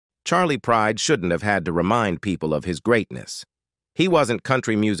Charley Pride shouldn't have had to remind people of his greatness. He wasn't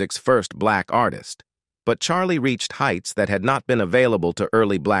country music's first black artist, but Charley reached heights that had not been available to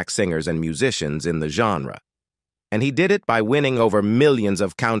early black singers and musicians in the genre. And he did it by winning over millions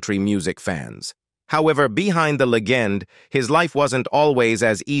of country music fans. However, behind the legend, his life wasn't always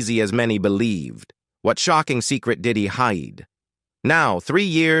as easy as many believed. What shocking secret did he hide? Now, 3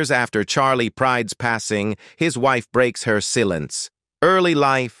 years after Charley Pride's passing, his wife breaks her silence. Early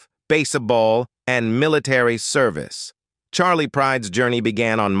life, baseball, and military service. Charley Pride's journey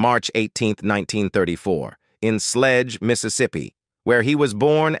began on March 18, 1934, in Sledge, Mississippi, where he was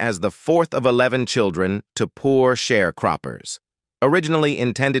born as the fourth of 11 children to poor sharecroppers. Originally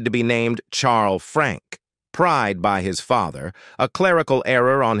intended to be named Charles Frank Pride by his father, a clerical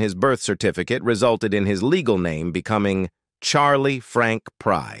error on his birth certificate resulted in his legal name becoming Charley Frank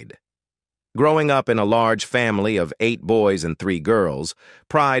Pride. Growing up in a large family of 8 boys and 3 girls,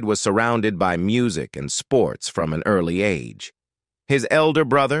 Pride was surrounded by music and sports from an early age. His elder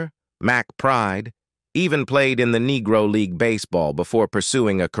brother, Mac Pride, even played in the Negro League baseball before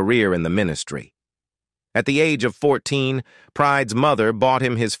pursuing a career in the ministry. At the age of 14, Pride's mother bought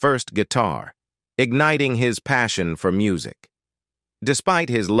him his first guitar, igniting his passion for music. Despite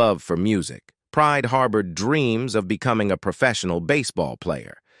his love for music, Pride harbored dreams of becoming a professional baseball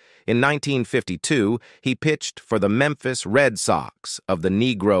player. In 1952, he pitched for the Memphis Red Sox of the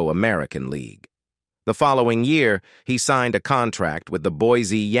Negro American League. The following year, he signed a contract with the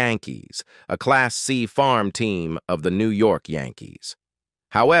Boise Yankees, a Class C farm team of the New York Yankees.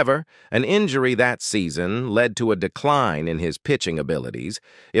 However, an injury that season led to a decline in his pitching abilities,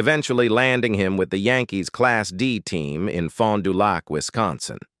 eventually landing him with the Yankees' Class D team in Fond du Lac,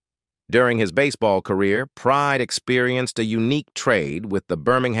 Wisconsin. During his baseball career, Pride experienced a unique trade with the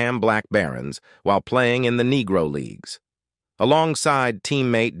Birmingham Black Barons while playing in the Negro Leagues. Alongside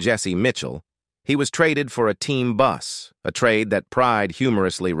teammate Jesse Mitchell, he was traded for a team bus, a trade that Pride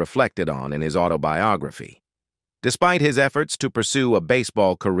humorously reflected on in his autobiography. Despite his efforts to pursue a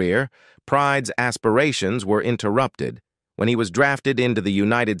baseball career, Pride's aspirations were interrupted when he was drafted into the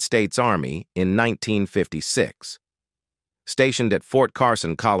United States Army in 1956. Stationed at Fort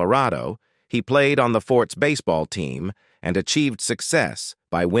Carson, Colorado, he played on the fort's baseball team and achieved success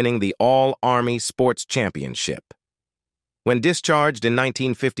by winning the All-Army Sports Championship. When discharged in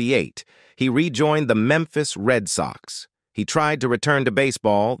 1958, he rejoined the Memphis Red Sox. He tried to return to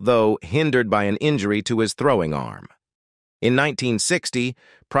baseball, though hindered by an injury to his throwing arm. In 1960,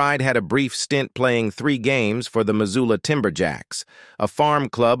 Pride had a brief stint playing 3 games for the Missoula Timberjacks, a farm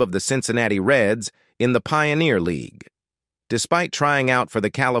club of the Cincinnati Reds, in the Pioneer League. Despite trying out for the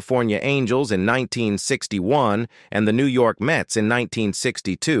California Angels in 1961 and the New York Mets in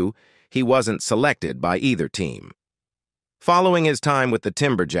 1962, he wasn't selected by either team. Following his time with the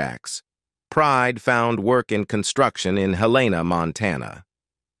Timberjacks, Pride found work in construction in Helena, Montana.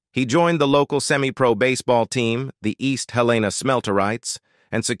 He joined the local semi-pro baseball team, the East Helena Smelterites,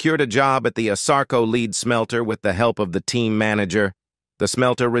 and secured a job at the Asarco lead smelter with the help of the team manager. The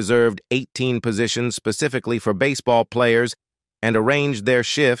smelter reserved 18 positions specifically for baseball players and arranged their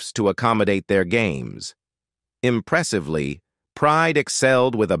shifts to accommodate their games. Impressively, Pride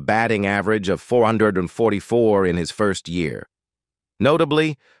excelled with a batting average of 444 in his first year.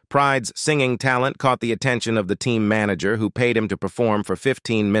 Notably, Pride's singing talent caught the attention of the team manager, who paid him to perform for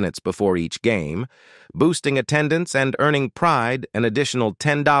 15 minutes before each game, boosting attendance and earning Pride an additional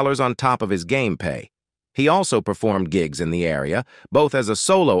 $10 on top of his game pay. He also performed gigs in the area, both as a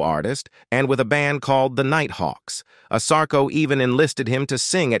solo artist and with a band called the Nighthawks. Asarco even enlisted him to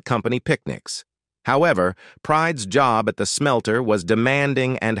sing at company picnics. However, Pride's job at the smelter was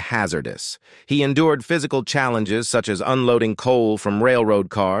demanding and hazardous. He endured physical challenges such as unloading coal from railroad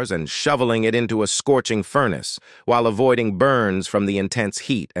cars and shoveling it into a scorching furnace, while avoiding burns from the intense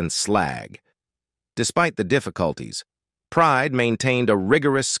heat and slag. Despite the difficulties, Pride maintained a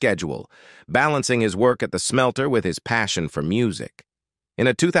rigorous schedule, balancing his work at the smelter with his passion for music. In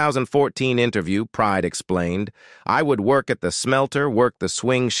a 2014 interview, Pride explained, "I would work at the smelter, work the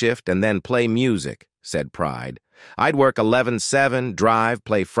swing shift, and then play music," said Pride. "I'd work 11-7, drive,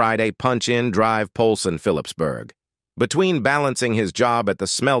 play Friday, punch-in, drive, Polson, Phillipsburg." Between balancing his job at the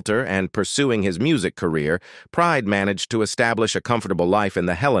smelter and pursuing his music career, Pride managed to establish a comfortable life in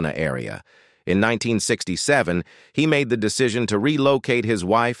the Helena area. In 1967, he made the decision to relocate his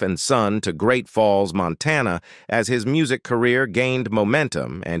wife and son to Great Falls, Montana, as his music career gained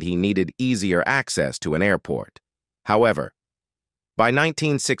momentum and he needed easier access to an airport. However, by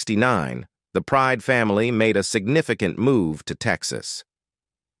 1969, the Pride family made a significant move to Texas.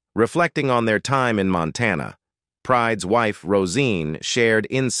 Reflecting on their time in Montana, Pride's wife, Rosine, shared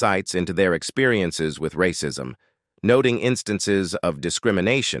insights into their experiences with racism, noting instances of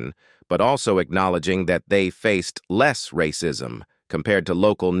discrimination, but also acknowledging that they faced less racism compared to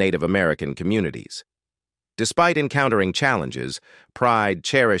local Native American communities. Despite encountering challenges, Pride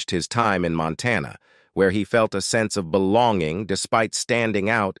cherished his time in Montana, where he felt a sense of belonging despite standing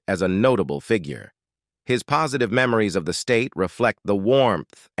out as a notable figure. His positive memories of the state reflect the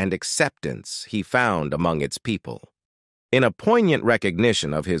warmth and acceptance he found among its people. In a poignant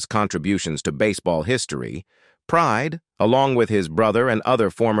recognition of his contributions to baseball history, Pride, along with his brother and other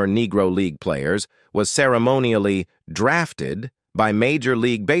former Negro League players, was ceremonially drafted by Major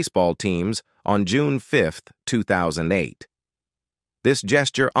League Baseball teams on June 5, 2008. This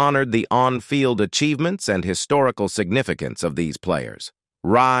gesture honored the on-field achievements and historical significance of these players'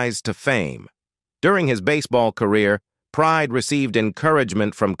 rise to fame. During his baseball career, Pride received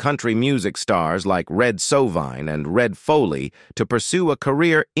encouragement from country music stars like Red Sovine and Red Foley to pursue a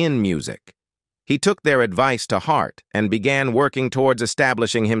career in music. He took their advice to heart and began working towards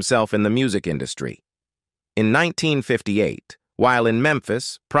establishing himself in the music industry. In 1958, while in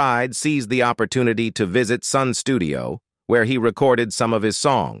Memphis, Pride seized the opportunity to visit Sun Studio, where he recorded some of his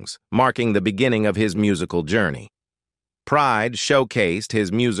songs, marking the beginning of his musical journey. Pride showcased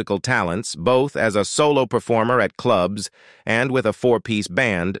his musical talents both as a solo performer at clubs and with a four-piece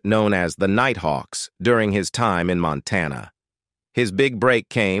band known as the Nighthawks during his time in Montana. His big break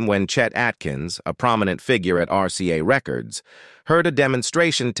came when Chet Atkins, a prominent figure at RCA Records, heard a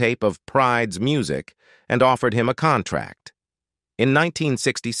demonstration tape of Pride's music and offered him a contract. In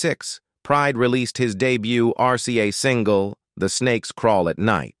 1966, Pride released his debut RCA single, The Snakes Crawl at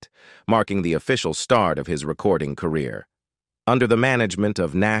Night, marking the official start of his recording career. Under the management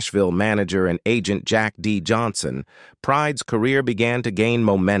of Nashville manager and agent Jack D. Johnson, Pride's career began to gain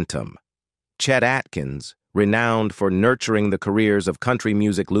momentum. Chet Atkins, renowned for nurturing the careers of country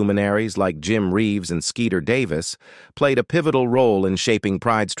music luminaries like Jim Reeves and Skeeter Davis, played a pivotal role in shaping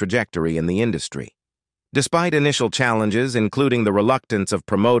Pride's trajectory in the industry. Despite initial challenges, including the reluctance of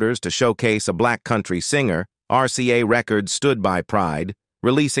promoters to showcase a black country singer, RCA Records stood by Pride,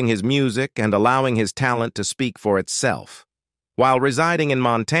 releasing his music and allowing his talent to speak for itself. While residing in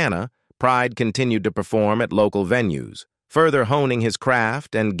Montana, Pride continued to perform at local venues, further honing his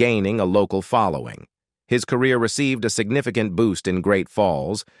craft and gaining a local following. His career received a significant boost in Great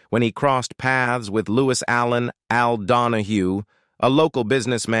Falls when he crossed paths with Lewis Allen Al Donahue, a local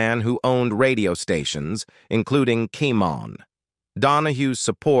businessman who owned radio stations, including Kemon. Donahue's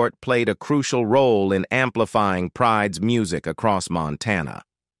support played a crucial role in amplifying Pride's music across Montana.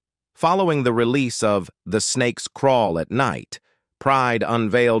 Following the release of The Snakes Crawl at Night, Pride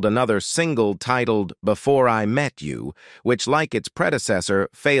unveiled another single titled Before I Met You, which, like its predecessor,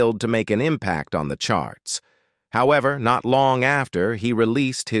 failed to make an impact on the charts. However, not long after, he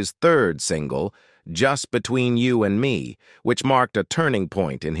released his third single, Just Between You and Me, which marked a turning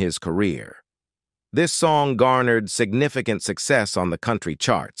point in his career. This song garnered significant success on the country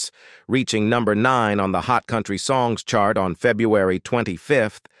charts, reaching number 9 on the Hot Country Songs chart on February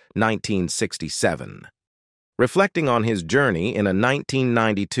 25, 1967. Reflecting on his journey in a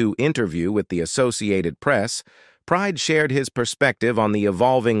 1992 interview with the Associated Press, Pride shared his perspective on the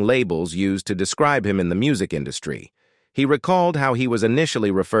evolving labels used to describe him in the music industry. He recalled how he was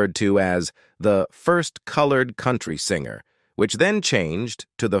initially referred to as the first colored country singer, which then changed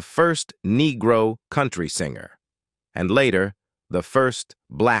to the first Negro country singer, and later, the first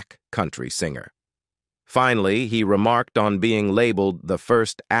black country singer. Finally, he remarked on being labeled the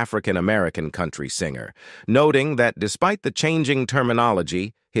first African-American country singer, noting that despite the changing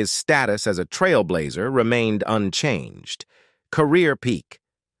terminology, his status as a trailblazer remained unchanged. Career peak.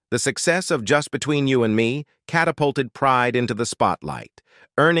 The success of Just Between You and Me catapulted Pride into the spotlight,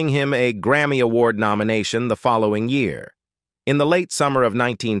 earning him a Grammy Award nomination the following year. In the late summer of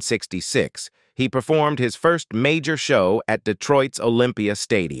 1966, he performed his first major show at Detroit's Olympia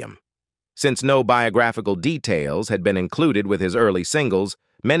Stadium. Since no biographical details had been included with his early singles,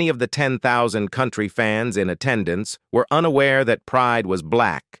 many of the 10,000 country fans in attendance were unaware that Pride was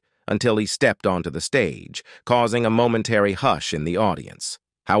black until he stepped onto the stage, causing a momentary hush in the audience.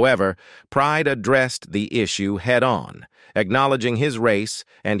 However, Pride addressed the issue head-on, acknowledging his race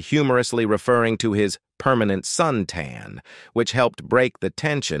and humorously referring to his permanent suntan, which helped break the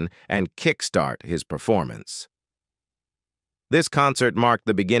tension and kickstart his performance. This concert marked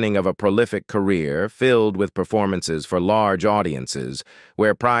the beginning of a prolific career filled with performances for large audiences,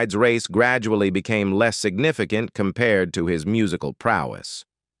 where Pride's race gradually became less significant compared to his musical prowess.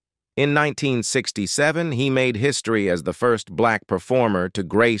 In 1967, he made history as the first black performer to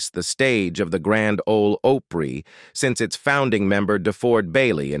grace the stage of the Grand Ole Opry since its founding member DeFord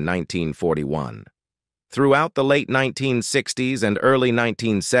Bailey in 1941. Throughout the late 1960s and early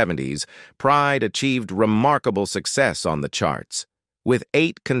 1970s, Pride achieved remarkable success on the charts, with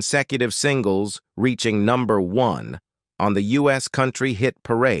 8 consecutive singles reaching #1 on the U.S. Country Hit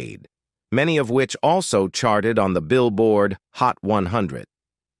Parade, many of which also charted on the Billboard Hot 100.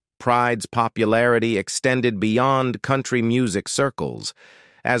 Pride's popularity extended beyond country music circles,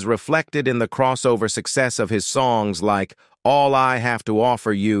 as reflected in the crossover success of his songs like All I Have to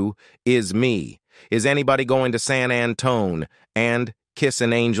Offer You Is Me, Is Anybody Going to San Antone, and Kiss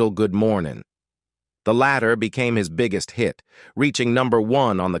an Angel Good Mornin'. The latter became his biggest hit, reaching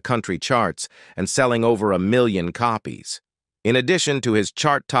 #1 on the country charts and selling over 1 million copies. In addition to his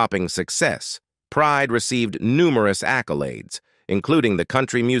chart-topping success, Pride received numerous accolades, including the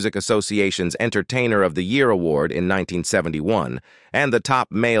Country Music Association's Entertainer of the Year Award in 1971 and the Top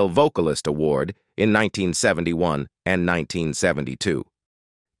Male Vocalist Award in 1971 and 1972.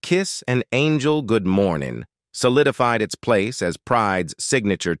 Kiss an Angel Good Mornin' solidified its place as Pride's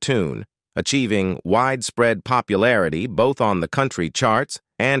signature tune, achieving widespread popularity both on the country charts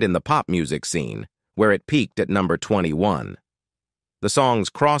and in the pop music scene, where it peaked at #21. The song's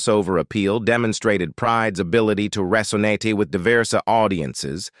crossover appeal demonstrated Pride's ability to resonate with diverse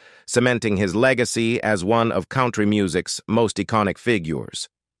audiences, cementing his legacy as one of country music's most iconic figures.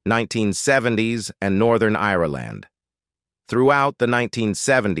 1970s and Northern Ireland. Throughout the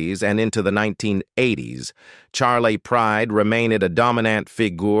 1970s and into the 1980s, Charley Pride remained a dominant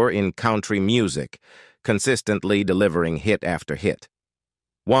figure in country music, consistently delivering hit after hit.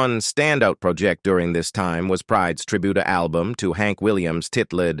 One standout project during this time was Pride's tribute album to Hank Williams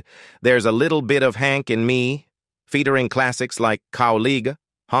titled There's a Little Bit of Hank in Me, featuring classics like Cowliga,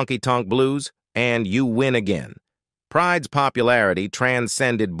 Honky Tonk Blues, and You Win Again. Pride's popularity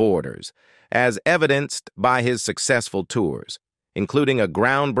transcended borders, as evidenced by his successful tours, including a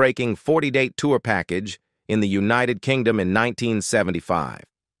groundbreaking 40-date tour package in the United Kingdom in 1975.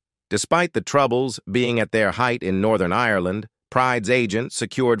 Despite the troubles being at their height in Northern Ireland, Pride's agent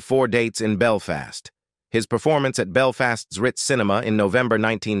secured 4 dates in Belfast. His performance at Belfast's Ritz Cinema in November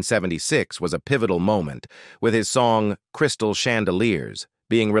 1976 was a pivotal moment, with his song Crystal Chandeliers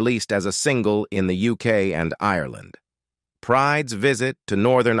being released as a single in the UK and Ireland. Pride's visit to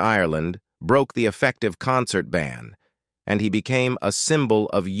Northern Ireland broke the effective concert ban, and he became a symbol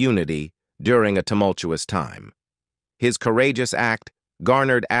of unity during a tumultuous time. His courageous act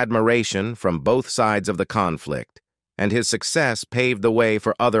garnered admiration from both sides of the conflict, and his success paved the way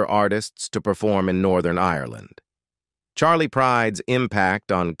for other artists to perform in Northern Ireland. Charley Pride's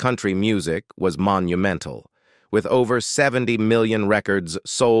impact on country music was monumental, with over 70 million records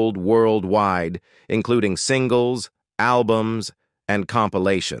sold worldwide, including singles, albums, and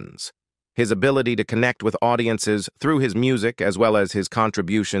compilations. His ability to connect with audiences through his music as well as his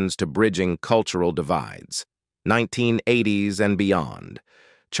contributions to bridging cultural divides. 1980s and beyond.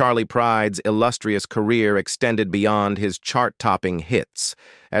 Charley Pride's illustrious career extended beyond his chart-topping hits,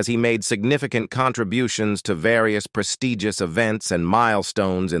 as he made significant contributions to various prestigious events and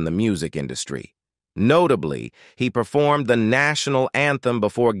milestones in the music industry. Notably, he performed the national anthem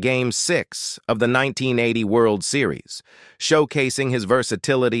before Game 6 of the 1980 World Series, showcasing his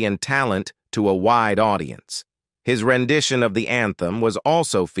versatility and talent to a wide audience. His rendition of the anthem was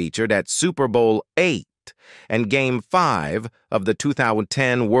also featured at Super Bowl VIII and Game 5 of the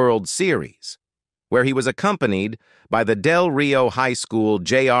 2010 World Series, where he was accompanied by the Del Rio High School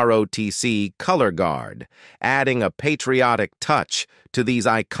JROTC color guard, adding a patriotic touch to these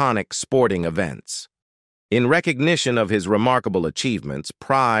iconic sporting events. In recognition of his remarkable achievements,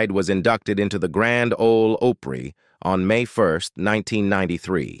 Pride was inducted into the Grand Ole Opry on May 1,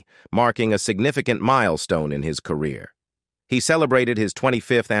 1993, marking a significant milestone in his career. He celebrated his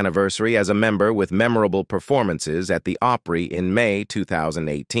 25th anniversary as a member with memorable performances at the Opry in May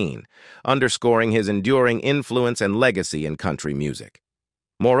 2018, underscoring his enduring influence and legacy in country music.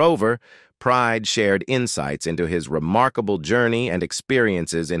 Moreover, Pride shared insights into his remarkable journey and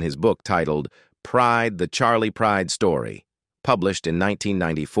experiences in his book titled Pride, the Charley Pride Story, published in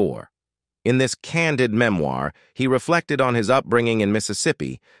 1994. In this candid memoir, he reflected on his upbringing in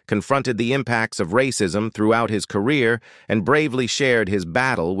Mississippi, confronted the impacts of racism throughout his career, and bravely shared his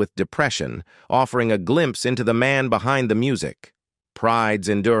battle with depression, offering a glimpse into the man behind the music. Pride's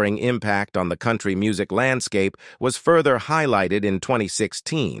enduring impact on the country music landscape was further highlighted in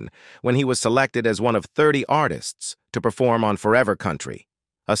 2016, when he was selected as one of 30 artists to perform on Forever Country,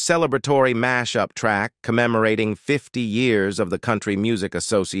 a celebratory mashup track commemorating 50 years of the Country Music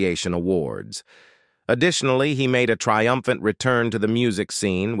Association Awards. Additionally, he made a triumphant return to the music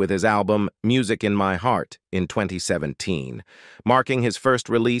scene with his album Music in My Heart in 2017, marking his first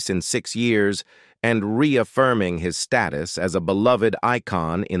release in 6 years and reaffirming his status as a beloved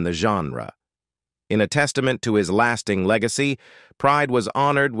icon in the genre. In a testament to his lasting legacy, Pride was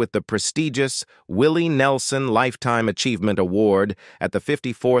honored with the prestigious Willie Nelson Lifetime Achievement Award at the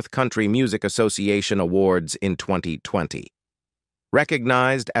 54th Country Music Association Awards in 2020.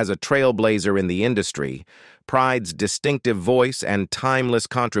 Recognized as a trailblazer in the industry, Pride's distinctive voice and timeless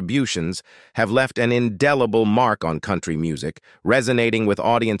contributions have left an indelible mark on country music, resonating with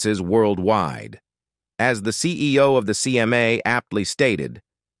audiences worldwide. As the CEO of the CMA aptly stated,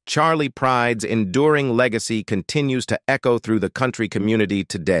 Charley Pride's enduring legacy continues to echo through the country community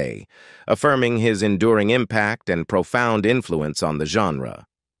today, affirming his enduring impact and profound influence on the genre.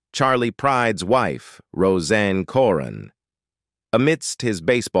 Charley Pride's wife, Roseanne Coran. Amidst his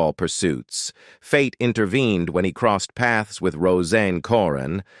baseball pursuits, fate intervened when he crossed paths with Roseanne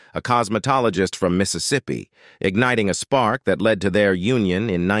Coran, a cosmetologist from Mississippi, igniting a spark that led to their union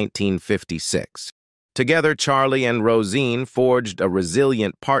in 1956. Together, Charley and Roseanne forged a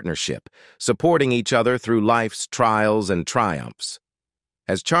resilient partnership, supporting each other through life's trials and triumphs.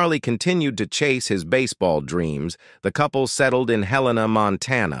 As Charley continued to chase his baseball dreams, the couple settled in Helena,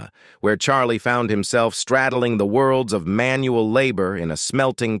 Montana, where Charley found himself straddling the worlds of manual labor in a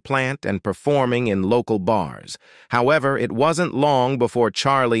smelting plant and performing in local bars. However, it wasn't long before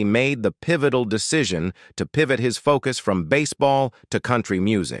Charley made the pivotal decision to pivot his focus from baseball to country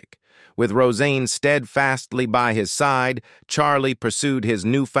music. With Roseanne steadfastly by his side, Charley pursued his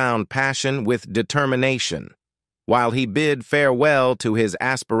newfound passion with determination. While he bid farewell to his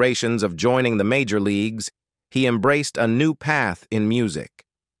aspirations of joining the major leagues, he embraced a new path in music.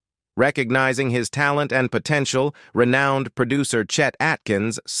 Recognizing his talent and potential, renowned producer Chet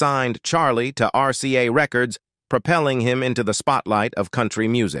Atkins signed Charley to RCA Records, propelling him into the spotlight of country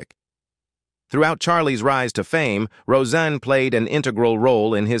music. Throughout Charley's rise to fame, Roseanne played an integral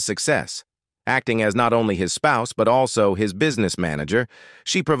role in his success. Acting as not only his spouse but also his business manager,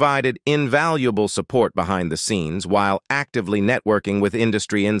 she provided invaluable support behind the scenes while actively networking with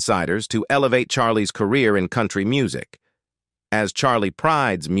industry insiders to elevate Charley's career in country music. As Charley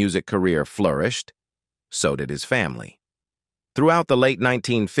Pride's music career flourished, so did his family. Throughout the late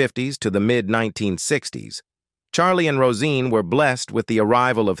 1950s to the mid-1960s, Charley and Roseanne were blessed with the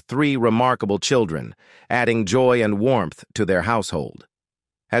arrival of 3 remarkable children, adding joy and warmth to their household.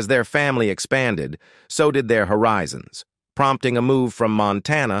 As their family expanded, so did their horizons, prompting a move from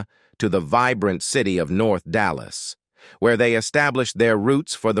Montana to the vibrant city of North Dallas, where they established their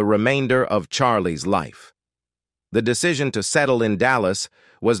roots for the remainder of Charley's life. The decision to settle in Dallas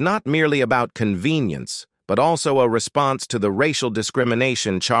was not merely about convenience, but also a response to the racial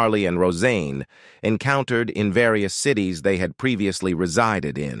discrimination Charley and Roseanne encountered in various cities they had previously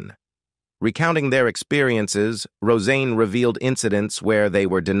resided in. Recounting their experiences, Roseanne revealed incidents where they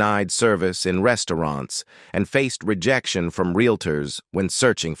were denied service in restaurants and faced rejection from realtors when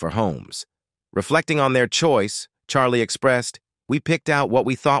searching for homes. Reflecting on their choice, Charley expressed, "We picked out what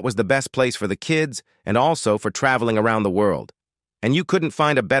we thought was the best place for the kids and also for traveling around the world. And you couldn't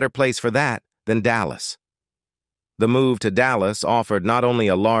find a better place for that than Dallas." The move to Dallas offered not only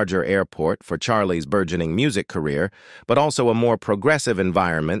a larger airport for Charley's burgeoning music career, but also a more progressive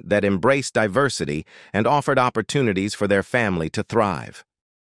environment that embraced diversity and offered opportunities for their family to thrive.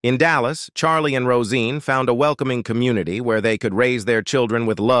 In Dallas, Charley and Roseanne found a welcoming community where they could raise their children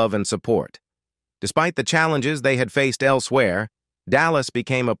with love and support. Despite the challenges they had faced elsewhere, Dallas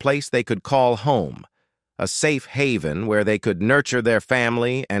became a place they could call home, a safe haven where they could nurture their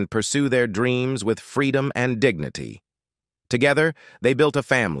family and pursue their dreams with freedom and dignity. Together, they built a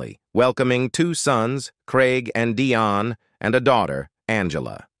family, welcoming 2 sons, Craig and Dion, and a daughter,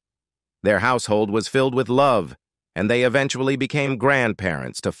 Angela. Their household was filled with love, and they eventually became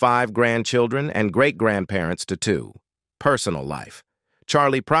grandparents to 5 grandchildren and great-grandparents to 2. Personal life.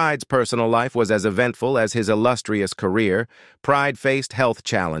 Charley Pride's personal life was as eventful as his illustrious career. Pride faced health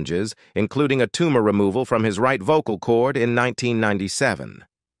challenges, including a tumor removal from his right vocal cord in 1997.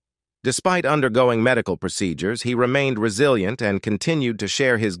 Despite undergoing medical procedures, he remained resilient and continued to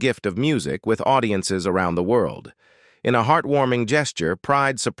share his gift of music with audiences around the world. In a heartwarming gesture,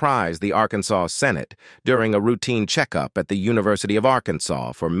 Pride surprised the Arkansas Senate during a routine checkup at the University of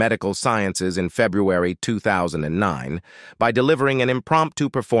Arkansas for Medical Sciences in February 2009 by delivering an impromptu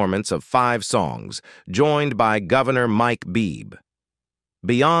performance of 5 songs, joined by Governor Mike Beebe.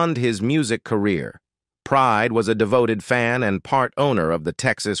 Beyond his music career, Pride was a devoted fan and part owner of the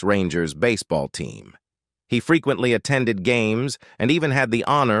Texas Rangers baseball team. He frequently attended games and even had the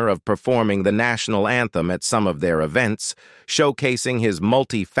honor of performing the national anthem at some of their events, showcasing his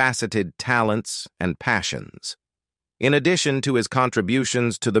multifaceted talents and passions. In addition to his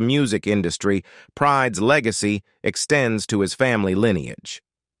contributions to the music industry, Pride's legacy extends to his family lineage.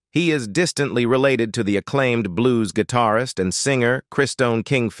 He is distantly related to the acclaimed blues guitarist and singer Christone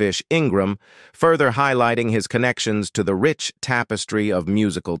Kingfish Ingram, further highlighting his connections to the rich tapestry of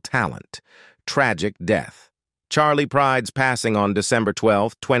musical talent. Tragic death. Charley Pride's passing on December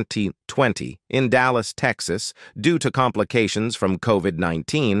 12, 2020, in Dallas, Texas, due to complications from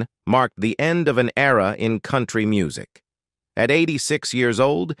COVID-19, marked the end of an era in country music. At 86 years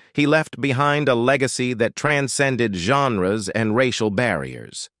old, he left behind a legacy that transcended genres and racial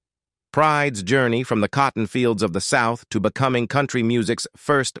barriers. Pride's journey from the cotton fields of the South to becoming country music's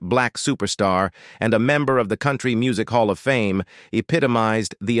first black superstar and a member of the Country Music Hall of Fame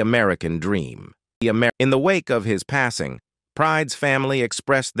epitomized the American dream. In the wake of his passing, Pride's family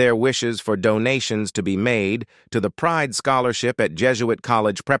expressed their wishes for donations to be made to the Pride Scholarship at Jesuit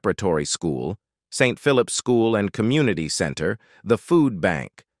College Preparatory School, St. Philip's School and Community Center, the Food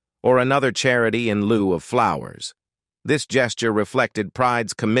Bank, or another charity in lieu of flowers. This gesture reflected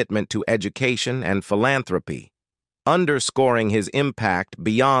Pride's commitment to education and philanthropy, underscoring his impact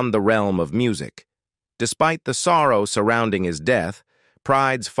beyond the realm of music. Despite the sorrow surrounding his death,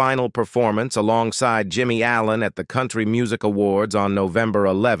 Pride's final performance alongside Jimmy Allen at the Country Music Awards on November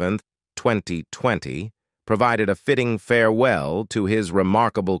 11, 2020, provided a fitting farewell to his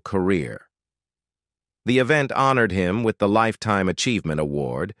remarkable career. The event honored him with the Lifetime Achievement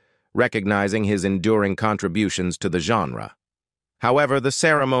Award, recognizing his enduring contributions to the genre. However, the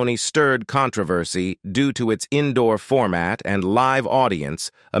ceremony stirred controversy due to its indoor format and live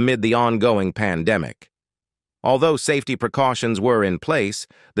audience amid the ongoing pandemic. Although safety precautions were in place,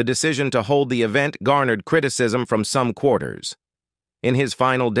 the decision to hold the event garnered criticism from some quarters. In his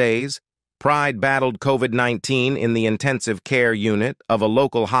final days, Pride battled COVID-19 in the intensive care unit of a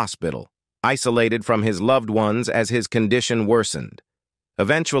local hospital, isolated from his loved ones as his condition worsened.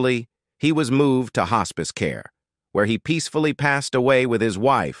 Eventually, he was moved to hospice care, where he peacefully passed away with his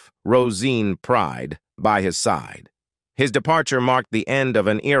wife, Rosine Pride, by his side. His departure marked the end of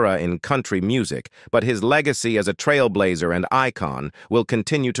an era in country music, but his legacy as a trailblazer and icon will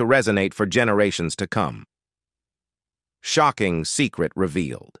continue to resonate for generations to come. Shocking secret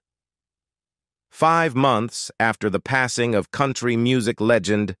revealed. 5 months after the passing of country music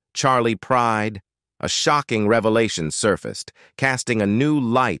legend Charley Pride, a shocking revelation surfaced, casting a new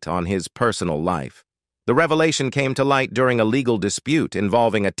light on his personal life. The revelation came to light during a legal dispute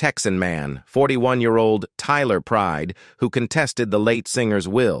involving a Texan man, 41-year-old Tyler Pride, who contested the late singer's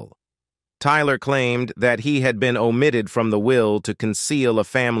will. Tyler claimed that he had been omitted from the will to conceal a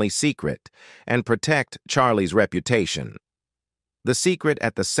family secret and protect Charley's reputation. The secret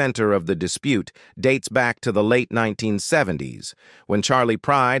at the center of the dispute dates back to the late 1970s, when Charley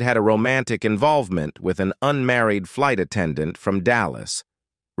Pride had a romantic involvement with an unmarried flight attendant from Dallas,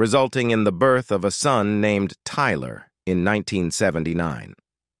 resulting in the birth of a son named Tyler in 1979.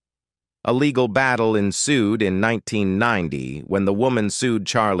 A legal battle ensued in 1990 when the woman sued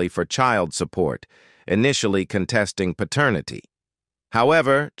Charley for child support, initially contesting paternity.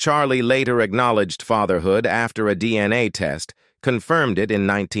 However, Charley later acknowledged fatherhood after a DNA test confirmed it in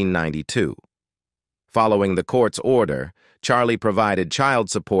 1992. Following the court's order, Charley provided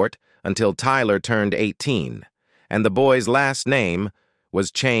child support until Tyler turned 18, and the boy's last name was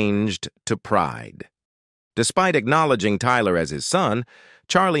changed to Pride. Despite acknowledging Tyler as his son,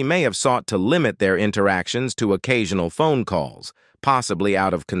 Charley may have sought to limit their interactions to occasional phone calls, possibly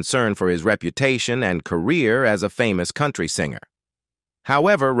out of concern for his reputation and career as a famous country singer.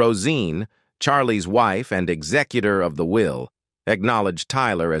 However, Rosine, Charley's wife and executor of the will, acknowledged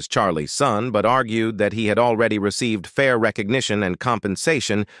Tyler as Charley's son but argued that he had already received fair recognition and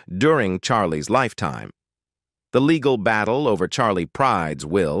compensation during Charley's lifetime. The legal battle over Charley Pride's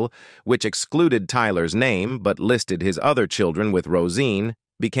will, which excluded Tyler's name but listed his other children with Rosine,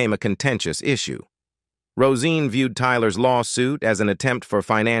 became a contentious issue. Rosine viewed Tyler's lawsuit as an attempt for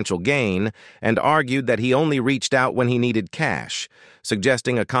financial gain and argued that he only reached out when he needed cash,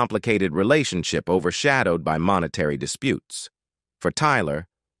 suggesting a complicated relationship overshadowed by monetary disputes. For Tyler,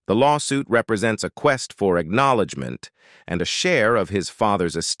 the lawsuit represents a quest for acknowledgement and a share of his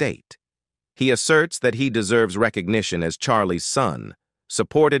father's estate. He asserts that he deserves recognition as Charley's son,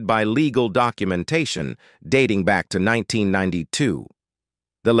 supported by legal documentation dating back to 1992.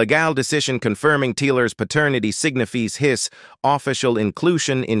 The legal decision confirming Tyler's paternity signifies his official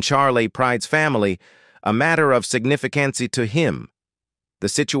inclusion in Charley Pride's family, a matter of significance to him. The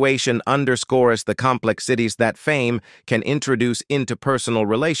situation underscores the complexities that fame can introduce into personal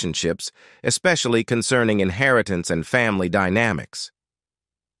relationships, especially concerning inheritance and family dynamics.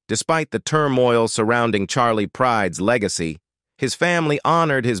 Despite the turmoil surrounding Charley Pride's legacy, his family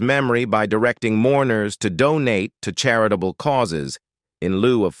honored his memory by directing mourners to donate to charitable causes in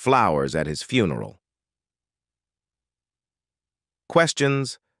lieu of flowers at his funeral.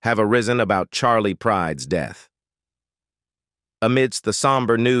 Questions have arisen about Charley Pride's death. Amidst the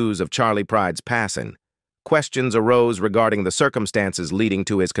somber news of Charley Pride's passing, questions arose regarding the circumstances leading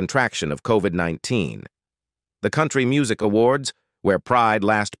to his contraction of COVID-19. The Country Music Awards, where Pride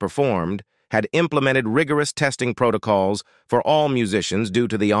last performed, had implemented rigorous testing protocols for all musicians due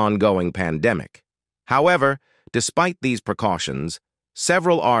to the ongoing pandemic. However, despite these precautions,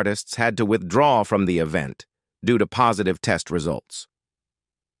 several artists had to withdraw from the event due to positive test results.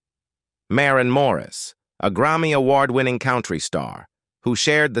 Maren Morris, a Grammy Award-winning country star, who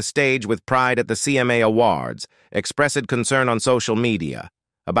shared the stage with Pride at the CMA Awards, expressed concern on social media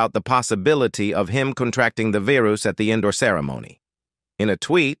about the possibility of him contracting the virus at the indoor ceremony. In a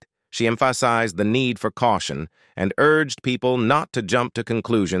tweet, she emphasized the need for caution and urged people not to jump to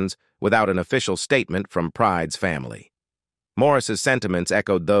conclusions without an official statement from Pride's family. Morris's sentiments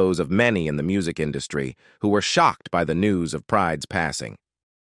echoed those of many in the music industry who were shocked by the news of Pride's passing.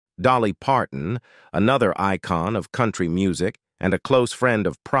 Dolly Parton, another icon of country music and a close friend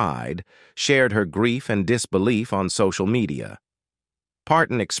of Pride, shared her grief and disbelief on social media.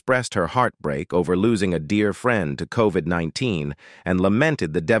 Parton expressed her heartbreak over losing a dear friend to COVID-19 and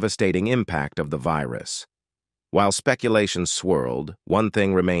lamented the devastating impact of the virus. While speculation swirled, one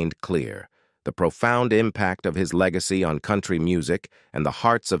thing remained clear: the profound impact of his legacy on country music and the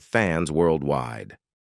hearts of fans worldwide.